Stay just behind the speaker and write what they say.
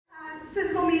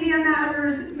physical media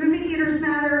matters, movie theaters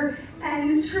matter,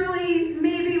 and truly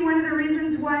maybe one of the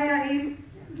reasons why I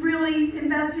really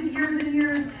invested years and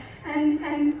years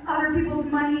and other people's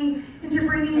money into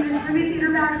bringing this movie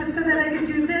theater back was so that I could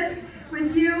do this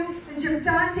with you and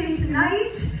Dante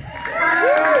tonight.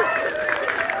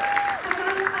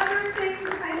 Among other things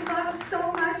I love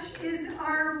so much is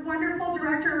our wonderful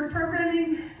director of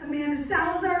programming, Amanda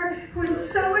Salazar, who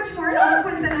is so much more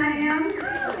eloquent than I am,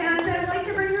 and I'd like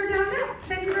to bring her down now.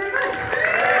 Thank you very much.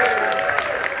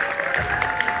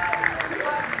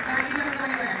 Alright, you don't go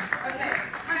anywhere. Okay.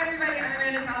 Hi everybody, I'm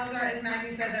Amanda Salazar. As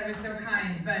Maggie said, that was so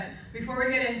kind. But before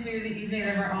we get into the evening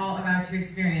that we're all about to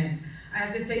experience, I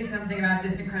have to say something about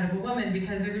this incredible woman,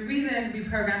 because there's a reason we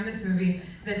programmed this movie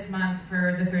this month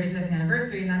for the 35th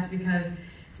anniversary, and that's because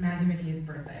it's Maggie McKee's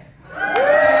birthday.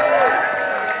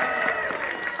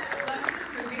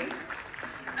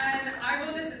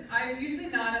 I'm usually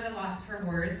not at a loss for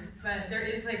words, but there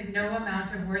is like no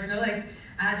amount of words, no like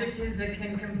adjectives that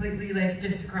can completely like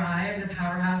describe the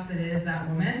powerhouse that is that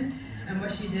woman and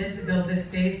what she did to build this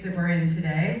space that we're in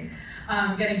today.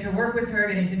 Getting to work with her,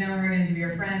 getting to know her, getting to be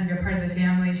her friend, be a part of the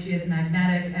family. She is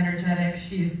magnetic, energetic,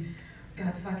 she's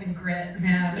got fucking grit,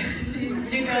 man. She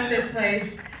built this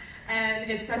place. And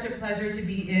it's such a pleasure to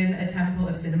be in a temple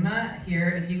of cinema here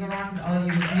in Eagle Rock with all of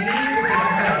you in the community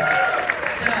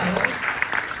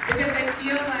because I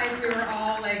feel like we were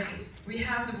all like, we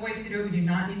have the voice to do it. We do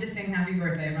not need to sing happy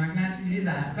birthday. I'm not gonna ask you to do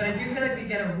that. But I do feel like we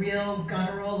get a real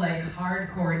guttural, like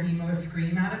hardcore emo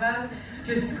scream out of us.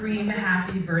 Just scream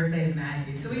happy birthday,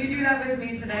 Maggie. So will you do that with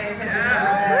me today?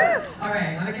 All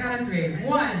right, on the count of 3.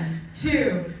 1,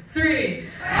 2, 3.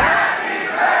 Happy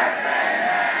birthday,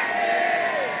 Maggie!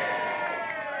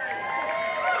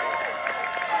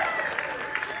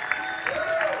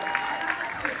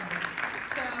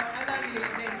 So I love you,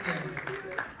 thank you.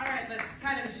 All right, let's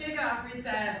kind of shake it off,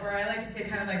 reset, or I like to say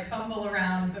kind of like fumble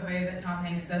around the way that Tom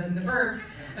Hanks does in the Burbs,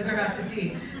 as we're about to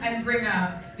see, and bring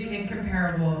up the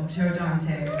incomparable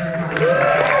Dante for a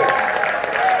conversation.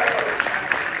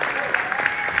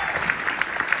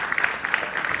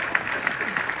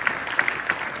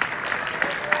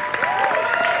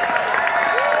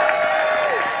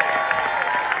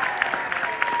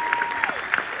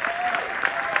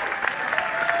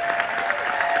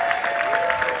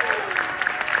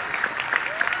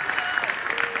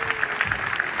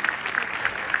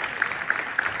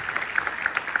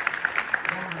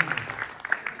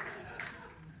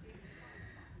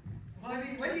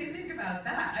 What do you think about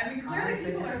that? I mean, clearly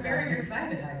people are very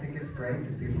excited. I think it's great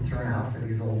that people turn out for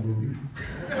these old movies.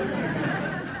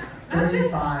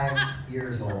 35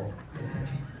 years old.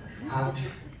 Ouch.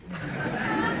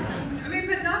 I mean,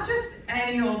 but not just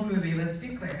any old movie, let's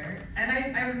be clear. And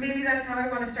I maybe that's how I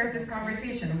want to start this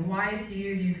conversation. Why to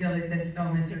you do you feel like this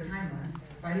film is so timeless?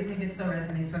 Why do you think it still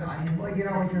resonates with audiences? Well, you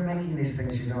know, when you're making these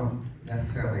things, you don't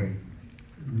necessarily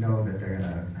know that they're going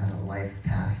to have a life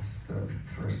past the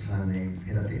first time they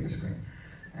hit a theater screen.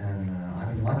 And I've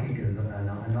been lucky because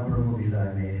a number of movies that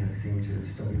I made have seemed to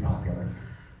still be popular.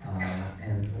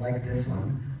 And like this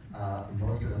one,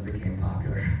 most of them became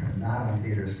popular, not on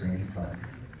theater screens, but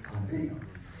on video.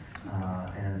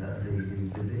 And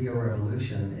the video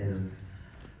revolution is,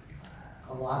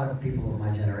 a lot of people of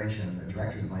my generation, the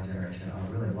directors of my generation,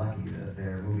 are really lucky that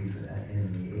their movies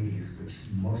in the 80s,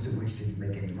 most of which didn't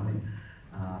make any money,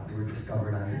 were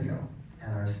discovered on video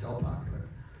and are still popular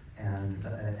and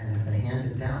have been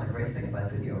handed down. The great thing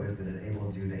about video is that it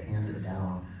enables you to hand it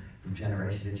down from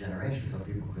generation to generation, so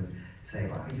people could say,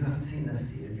 well, you haven't seen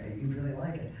this, you really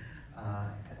like it.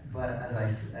 But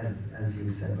as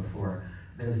you said before,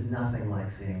 there's nothing like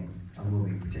seeing a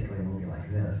movie, particularly a movie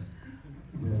like this,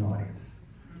 with an audience.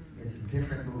 It's a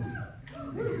different movie.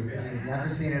 If you've never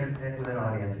seen it with an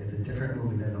audience, it's a different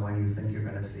movie than the one you think you're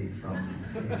going to see from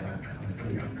seeing it on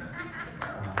video.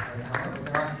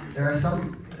 There are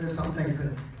some things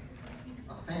that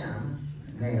a fan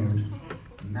named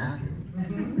Matthew.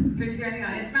 Who's here in the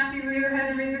audience? Matthew, will you go ahead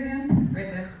and raise your hand?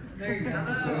 Right there. There you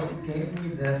go. Gave me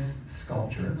this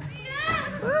sculpture,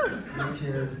 which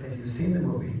is, if you've seen the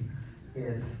movie,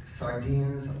 it's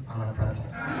sardines on a pretzel.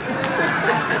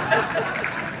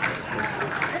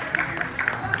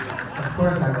 Of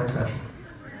course I wrote special.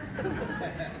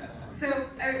 So,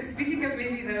 speaking of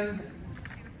maybe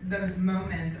those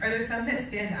moments, are there some that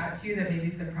stand out to you that maybe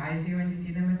surprise you when you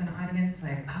see them with an audience?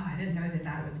 Like, oh, I didn't know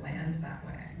that would land that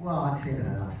way. Well, I've seen it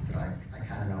enough that I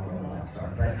kind of know where the laughs are.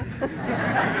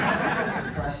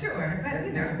 But sure, but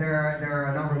you know. There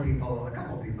are a number of people, a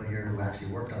couple of people here who actually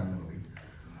worked on the movie.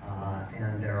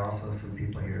 And there are also some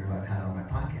people here who I've had on my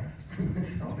podcast.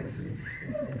 So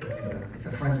it's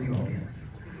a friendly audience.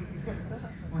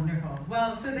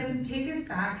 Well, so then take us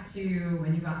back to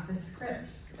when you got the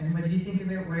script, and what did you think of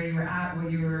it, where you were at,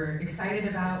 what you were excited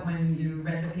about when you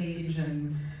read the page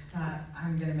and thought,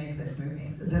 I'm gonna make this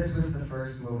movie? This was the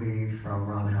first movie from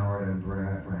Ron Howard and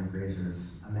Brian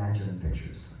Grazer's Imagine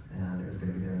Pictures, and it was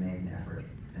gonna be their maiden effort.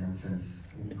 And since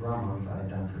Grumman's I had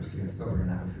done for Steven Spielberg, and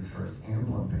that was his first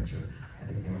Amblin picture, I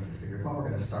think they must have figured, well, we're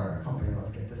gonna start a company,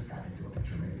 let's get this guy to do a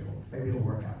picture, maybe it'll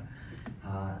work out.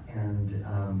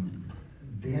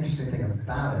 The interesting thing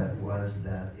about it was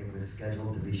that it was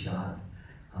scheduled to be shot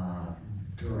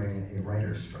during a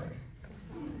writer's strike.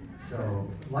 So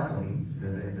luckily,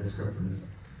 the script was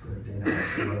good. Dana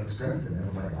actually wrote the script and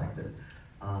everybody liked it.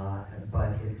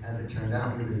 But as it turned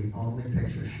out, we were the only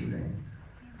picture shooting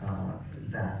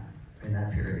in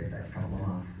that period, that couple of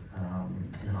months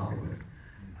in Hollywood,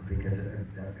 because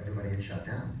everybody had shut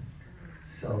down.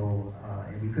 So,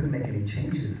 and we couldn't make any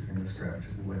changes in the script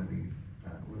when we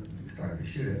started to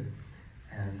shoot it.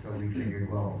 And so we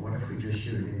figured, well, what if we just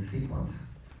shoot it in sequence?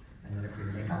 And then if we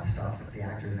make up stuff, if the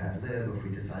actors ad lib, if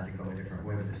we decide to go a different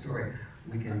way with the story,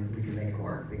 we can make it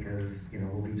work, because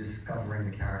we'll be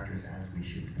discovering the characters as we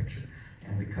shoot the picture.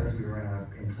 And because we were in an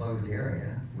enclosed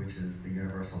area, which is the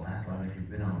Universal Backlot, if you've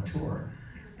been on the tour,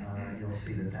 you'll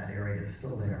see that area is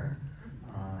still there.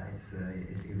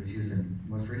 It was used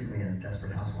most recently in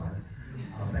Desperate Housewives,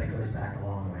 but it goes back a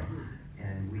long way.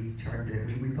 And we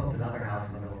built another house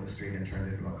in the middle of the street and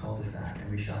turned it into a cul-de-sac, and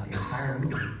we shot the entire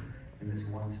movie in this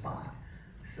one spot.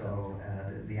 So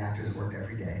the actors worked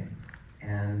every day,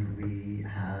 and we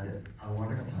had a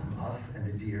wonderful time, us and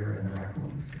the deer and the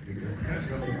raccoons, because that's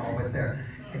really always there,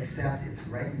 except it's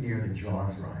right near the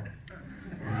Jaws ride.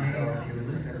 And so if you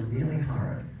listen really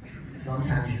hard,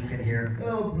 sometimes you can hear,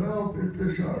 help, help, it's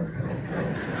the shark, help,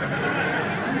 help.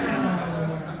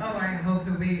 Oh, I hope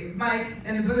that Mike,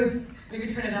 in the booth, we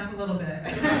could turn it up a little bit.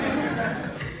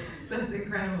 That's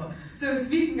incredible. So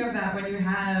speaking of that, when you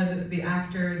had the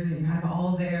actors and you had them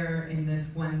all there in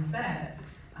this one set,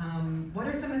 what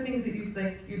are some of the things that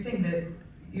you're saying that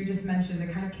you just mentioned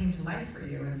that kind of came to life for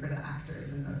you and for the actors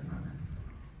in those moments?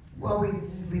 Well,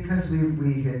 because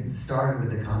we had started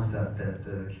with the concept that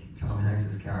Tom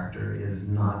Hanks' character is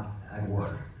not at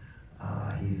work.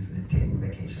 He's taking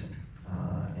vacation.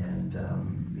 And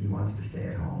he wants to stay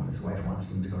at home. His wife wants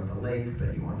him to go to the lake,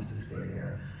 but he wants to stay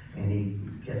there. And he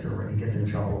gets in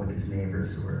trouble with his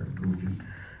neighbors who are goofy.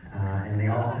 And they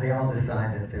all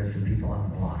decide that there's some people on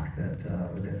the block that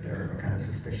they're kind of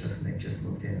suspicious, and they've just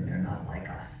moved in and they're not like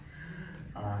us.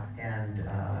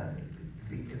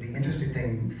 The interesting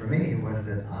thing for me was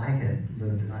that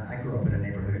I grew up in a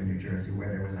neighborhood in New Jersey where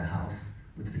there was a house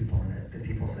with people in it. The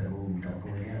people said, "Oh, don't go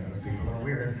in there. Those people are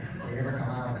weird. They never come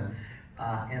out."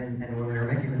 And when we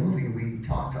were making the movie, we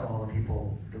talked to all the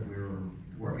people that we were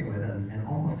working with, and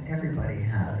almost everybody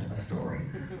had a story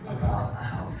about a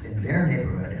house in their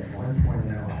neighborhood at one point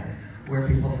in their lives where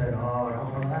people said, "Oh,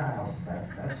 don't go to that house.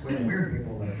 That's where the weird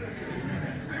people live."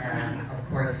 And of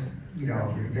course,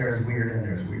 there's weird and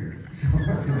there's weird. So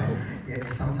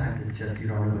sometimes it's just you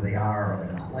don't know who they are, or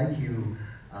they're not like you.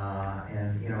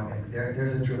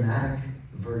 There's a dramatic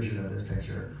version of this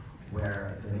picture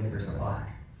where the neighbors are black,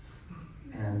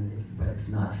 but it's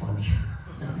not funny.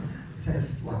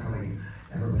 Luckily,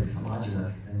 everybody's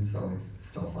homogenous, and so it's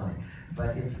still funny.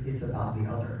 But it's about the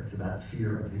other. It's about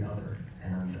fear of the other,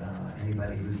 and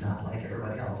anybody who's not like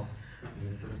everybody else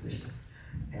is suspicious.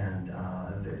 And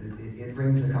it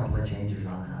brings a couple of changes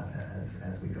on that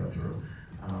as we go through.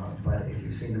 But if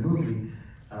you've seen the movie,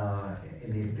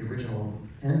 in the original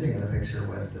ending of the picture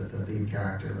was that the lead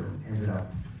character ended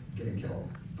up getting killed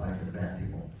by the bad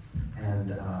people.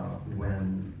 And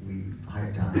when we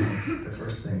hired Tom Hanks, the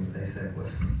first thing they said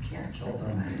was, "We can't kill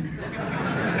Tom Hanks."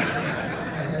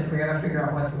 And we got to figure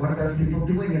out what are those people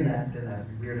doing in that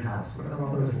weird house? What are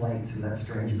all those lights and that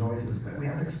strange noises? But we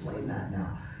have to explain that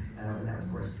now. And that, of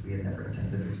course, we had never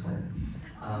intended to explain it.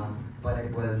 But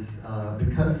it was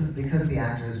because the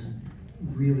actors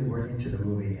really were into the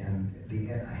movie, and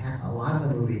a lot of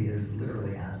the movie is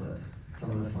literally ad-libs.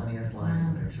 Some of the funniest lines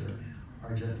in the picture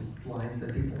are just lines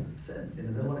that people said in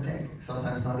the middle of a take,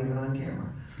 sometimes not even on camera.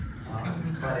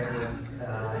 But it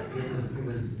was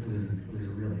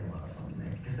really a lot of fun to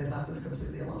make, because they left us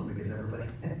completely alone, because everybody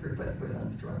was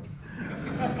unstruck.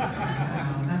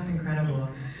 Wow, that's incredible.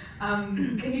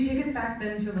 Can you take us back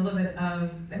then to a little bit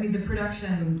of, the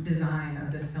production design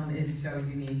of this film is so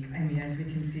unique. As we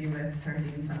can see with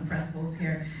sardines on pretzels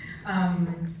here.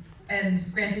 And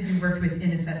granted, you worked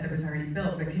within a set that was already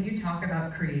built, but can you talk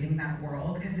about creating that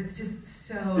world? Because it's just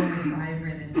so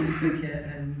vibrant and intricate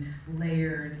and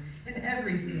layered. in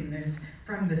every scene. There's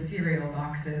from the cereal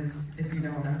boxes, if you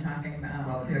know what I'm talking about.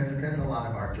 Well, there's a lot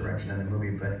of art direction in the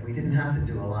movie, but we didn't have to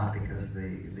do a lot because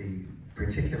the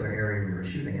particular area we were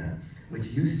shooting at, which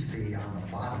used to be on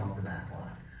the bottom of the back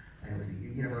lot, and it was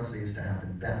Universal used to have the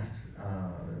best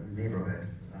neighborhood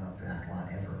back lot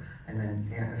ever. And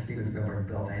then Steven Spielberg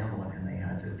built Amblin, and they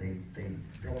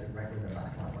built it right where the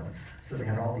back lot was. So they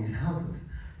had all these houses,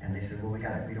 and they said, well, we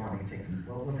don't want to take them.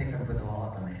 Well, we'll take them and put them all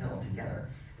up on the hill together.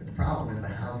 But the problem is the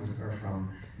houses are from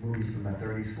movies from the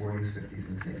 30s, 40s, 50s,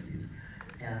 and 60s,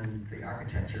 and the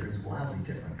architecture is wildly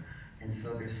different. And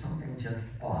so there's something just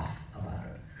off about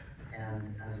it.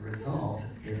 And as a result,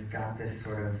 it's got this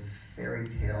sort of fairy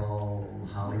tale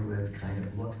Hollywood kind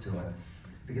of look to it.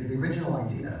 Because the original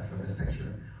idea for this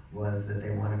picture was that they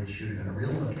wanted to shoot it in a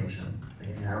real location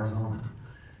in Arizona.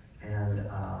 And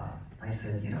I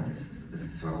said, you know, this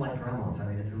is sort of like Gremlins. I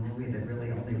mean, it's a movie that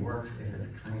really only works if it's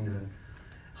kind of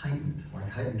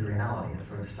heightened reality. It's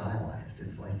sort of stylized.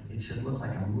 It's like, it should look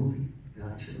like a movie. You know,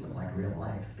 it shouldn't look like real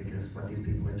life, because what these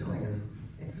people are doing is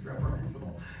it's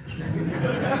reprehensible.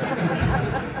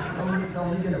 It's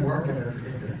only going to work if it's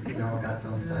you know, got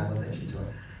some stylization to it.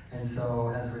 And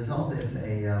so as a result, it's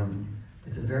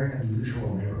a very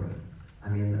unusual neighborhood. I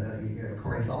mean,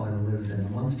 Corey Feldman lives in the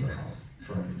Munster House,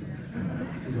 for instance.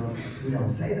 We don't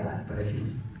say that, but if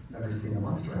you've ever seen the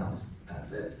Munster House,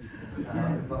 that's it.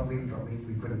 But we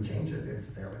couldn't change it. It's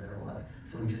there where it was.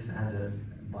 So we just had to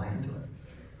buy into it.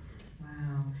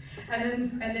 Wow. And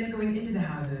then going into the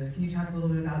houses, can you talk a little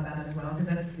bit about that as well? Because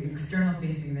that's the external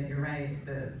facing that you're right,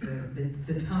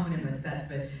 the tone and what's set,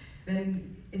 but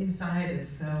then inside it's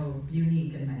so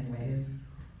unique in many ways.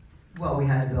 Well, we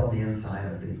had to build the inside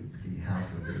of the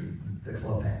house of the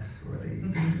Klopeks, or the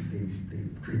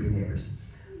creepy neighbors.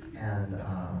 And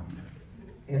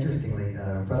interestingly,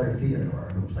 Brother Theodore,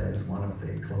 who plays one of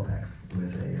the Klopeks,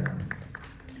 was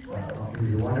he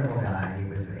was a wonderful guy. He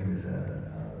was a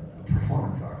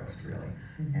performance artist, really,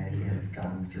 and he had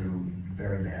gone through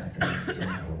very bad things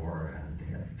during the war, and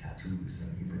he had tattoos,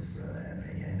 and he was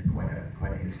he had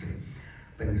quite a history.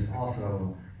 But he was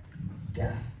also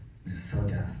deaf. He was so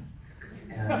deaf.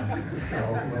 And so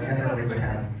whenever we would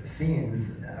have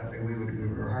scenes, we would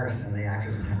rehearse, and the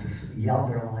actors would have to yell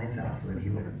their lines out so that he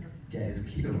would get his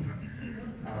cue.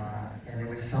 And there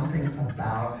was something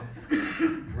about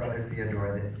Brother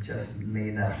Theodore that just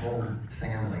made that whole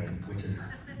family, which is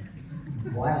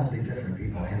wildly different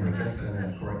people, Henry Gibson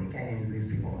and Courtney Gaines, these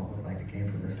people don't look like they came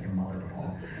from the same mother at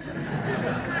all.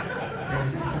 There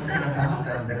was just something about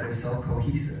them that was so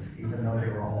cohesive, even though they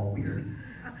were all weird.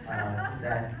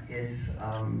 That it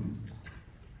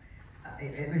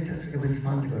was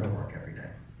fun to go to work every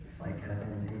day. Like,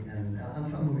 and on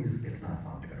some movies it's not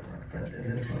fun to go to work, but in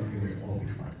this one it was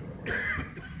always fun to go to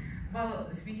work. Well,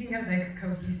 speaking of like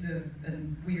cohesive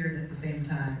and weird at the same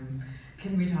time,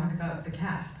 can we talk about the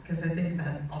cast? Because I think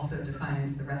that also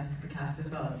defines the rest of the cast as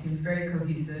well. It seems very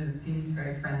cohesive, it seems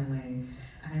very friendly,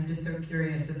 and I'm just so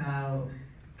curious about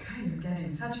kind of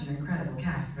getting such an incredible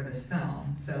cast for this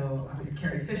film. So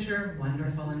Carrie Fisher,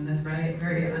 wonderful in this, right?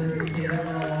 Very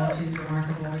understandable, she's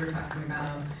remarkable. We were talking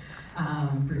about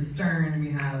Bruce Dern,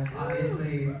 we have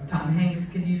obviously Tom Hanks.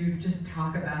 Could you just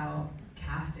talk about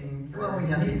casting? Well, we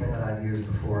have people that I've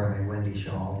used before. I mean, Wendy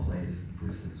Shaw plays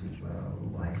Bruce's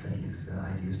wife, and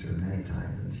I've used her many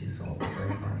times, and she's so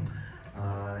very funny.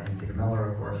 And Dick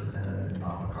Miller, of course, is in it, and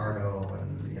Bob Picardo,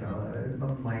 and you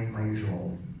know, my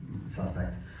usual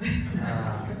suspects.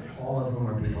 All of whom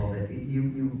are people that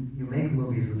you make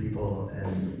movies with people,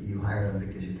 and you hire them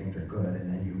because you think they're good, and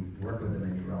then you work with them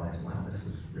and you realize, wow, this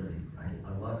is really,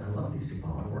 I love these people,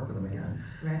 I want to work with them again.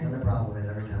 Right. And the problem is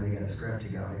every time you get a script, you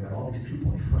got all these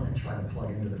people you want to try to plug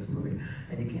into this movie,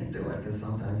 and you can't do it because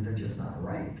sometimes they're just not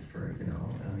right for, you know,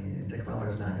 I mean, Dick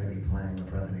Miller's not going to be playing the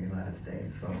President of the United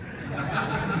States, so.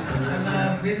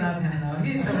 We love him though,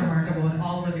 he's so remarkable in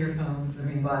all of your films. I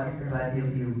mean, but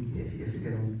if you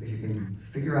can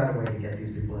figure out a way to get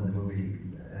these people in the movie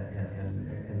and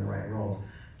in the right roles,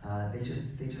 they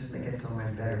just make it so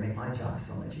much better, make my job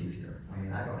so much easier. I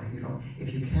mean,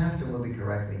 if you cast a movie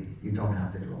correctly, you don't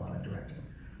have to do a lot of directing.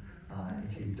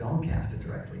 If you don't cast it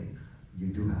directly, you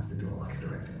do have to do a lot of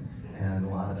directing. And a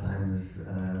lot of times,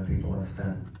 people have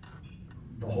spent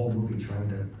the whole movie trying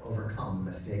to overcome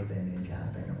the mistake they made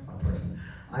casting a person.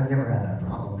 I've never had that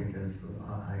problem because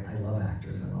I love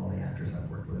actors, and all the actors I've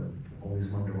worked with always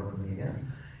wanted to work with me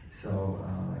again. So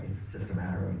it's just a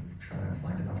matter of trying to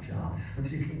find enough jobs so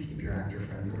that you can keep your actor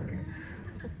friends working.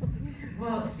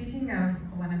 Well, speaking of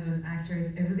one of those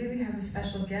actors, I believe we have a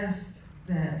special guest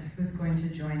that was going to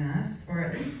join us, or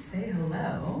at least say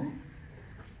hello.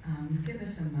 Give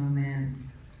us a moment.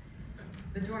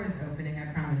 The door is opening, I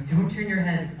promise. Don't turn your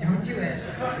heads, don't do it.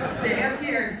 Stay up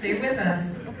here, stay with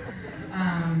us.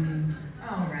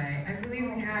 All right, I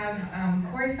believe we have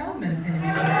Corey Feldman's gonna be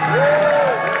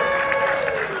here.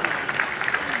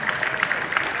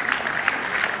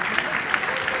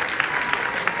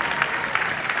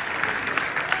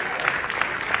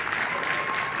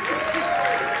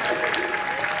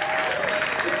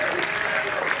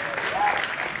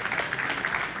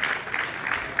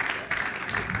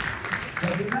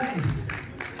 Something nice.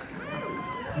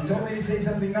 You told me to say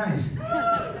something nice.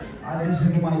 I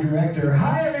listened to my director.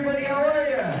 Hi everybody, how are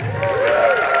you?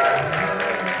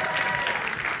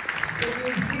 So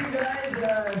good to see you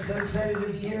guys. So excited to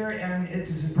be here, and it's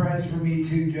a surprise for me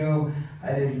too, Joe.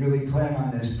 I didn't really plan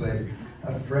on this, but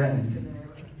a friend.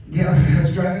 Yeah, I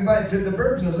was driving by to the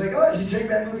Burbs. I was like, oh, I should check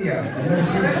that movie out. I've never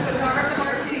seen it. The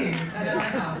marquee at my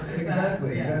house.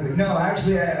 Exactly, Yeah. exactly. No,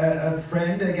 actually, a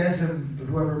friend, I guess, of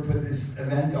whoever put this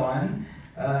event on,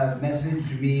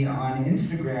 messaged me on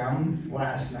Instagram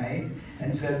last night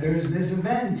and said, there's this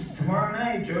event tomorrow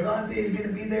night. Joe Dante is going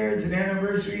to be there. It's an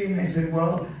anniversary. And I said,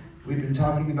 well, we've been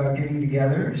talking about getting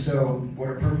together, so what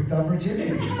a perfect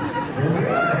opportunity. Here we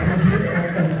are.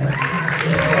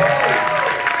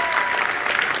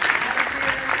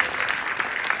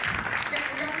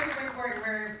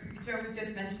 Joe was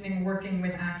just mentioning working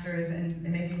with actors and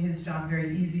making his job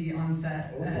very easy on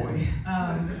set. Oh boy.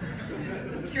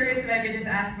 Curious if I could just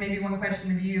ask maybe one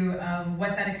question of you,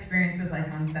 what that experience was like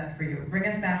on set for you. Bring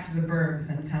us back to the Burbs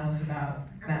and tell us about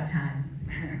that time.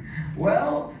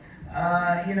 Well,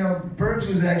 you know, Burbs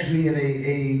was actually at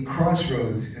a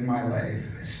crossroads in my life,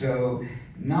 so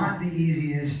not the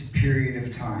easiest period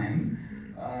of time.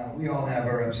 We all have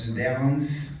our ups and downs.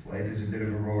 Life is a bit of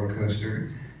a roller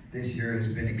coaster. This year has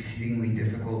been exceedingly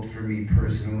difficult for me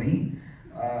personally,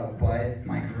 but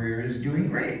my career is doing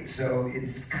great. So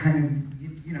it's kind of,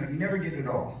 you know, you never get it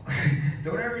all.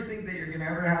 Don't ever think that you're gonna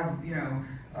ever have, you know,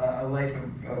 a life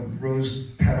of rose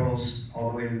petals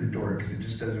all the way to the door, because it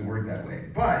just doesn't work that way.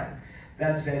 But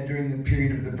that said, during the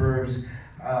period of the Burbs,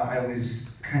 I was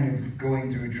kind of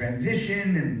going through a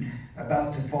transition and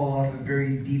about to fall off a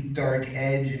very deep, dark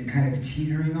edge and kind of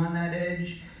teetering on that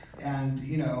edge. And,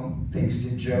 you know, thanks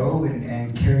to Joe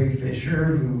and Carrie Fisher,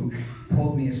 who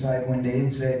pulled me aside one day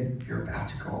and said, you're about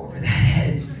to go over that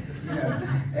edge. You know?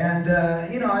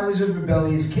 And, you know, I was a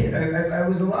rebellious kid. I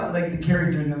was a lot like the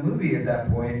character in the movie at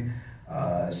that point.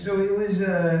 So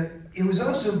it was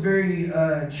also very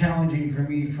challenging for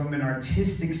me from an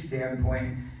artistic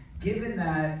standpoint, given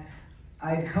that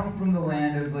I'd come from the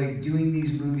land of like doing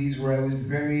these movies where I was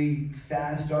very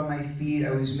fast on my feet,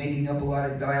 I was making up a lot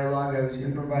of dialogue, I was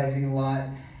improvising a lot,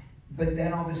 but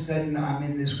then all of a sudden I'm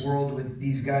in this world with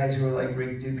these guys who are like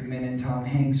Rick Dukeman and Tom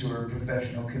Hanks, who are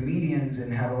professional comedians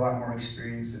and have a lot more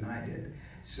experience than I did.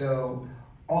 So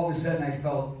all of a sudden I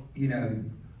felt, you know,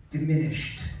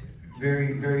 diminished,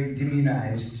 very, very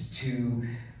demonized to,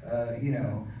 you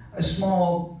know, a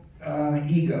small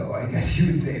ego, I guess you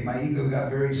would say. My ego got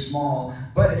very small,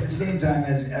 but at the same time,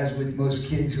 as with most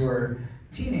kids who are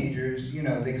teenagers, you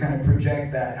know, they kind of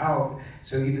project that out.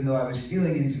 So even though I was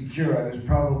feeling insecure, I was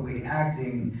probably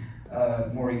acting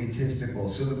more egotistical.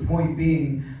 So the point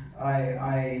being,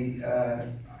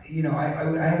 you know,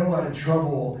 I had a lot of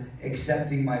trouble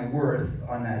accepting my worth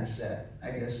on that set. I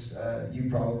guess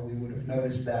you probably would have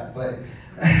noticed that, but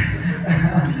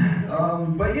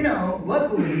but you know,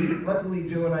 luckily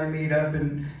Joe and I made up,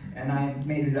 and I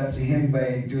made it up to him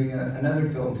by doing another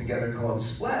film together called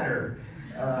Splatter,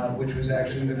 which was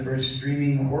actually the first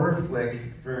streaming horror flick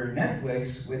for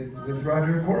Netflix with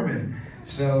Roger Corman.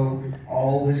 So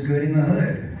all was good in the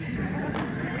hood.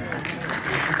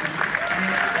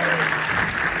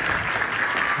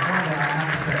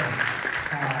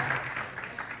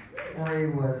 Corey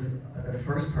was the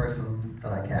first person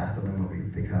that I cast in the movie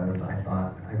because I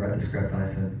thought, I read the script and I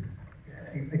said,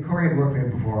 Corey had worked with me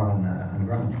before on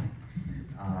Gremlins.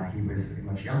 He was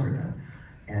much younger then.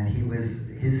 And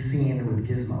his scene with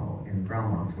Gizmo in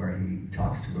Gremlins, where he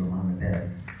talks to him on the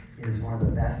bed, is one of the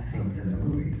best scenes in the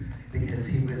movie, because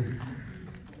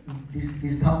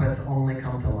these puppets only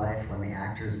come to life when the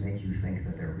actors make you think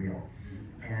that they're real.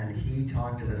 And he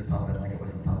talked to this puppet like it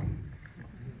was a puppy.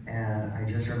 And I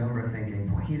just remember thinking,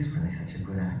 boy, he's really such a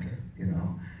good actor, you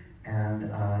know?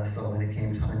 And so when it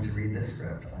came time to read this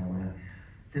script, I went,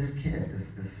 this kid,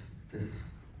 this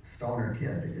stoner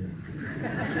kid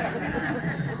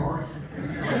this is Corey.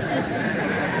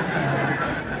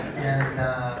 And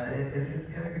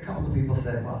a couple of people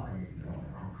said, well, you know,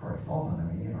 Corey Feldman, I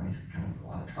mean, you know, he's kind of a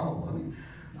lot of trouble.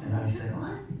 And I said, well,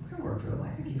 I work for him. I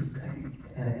think he's,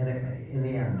 in the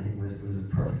end, it was a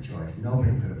perfect choice.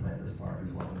 Nobody could have played this part as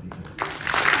well as he did.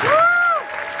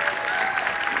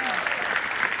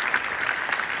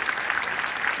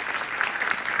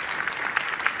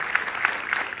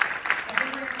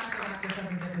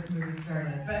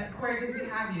 But Corey, because we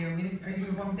have you, you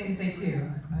have one thing to say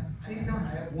too. Please go on.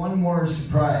 I have one more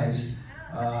surprise.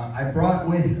 I brought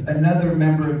with another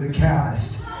member of the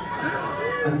cast.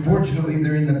 Unfortunately,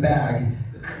 they're in the bag.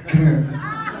 Come here.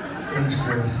 Thanks,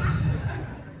 Chris.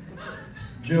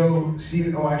 Joe,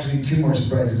 see, oh, actually, two more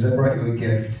surprises. I brought you a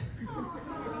gift.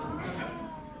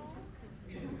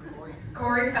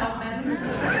 Corey Feldman.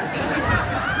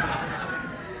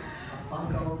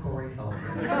 Funko Corey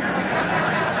Feldman.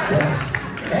 Yes.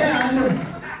 And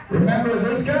remember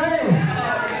this guy?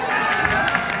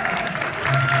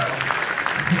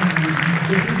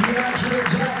 This is the actual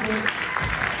jacket.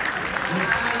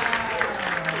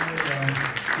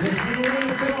 You'll see it in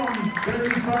the film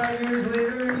 35 years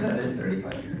later. Is that it?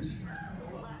 35 years?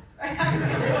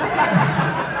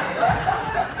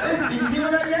 You see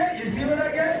what I get? You see what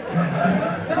I get?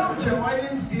 No, Joe, I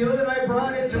didn't steal it. I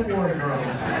brought it to wardrobe. I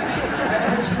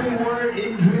actually wore it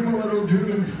in Dream a Little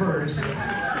Dream first.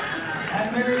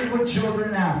 And Married with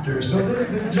Children after. So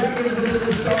the jacket is a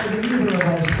little star than either of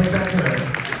us, but that's all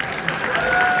right.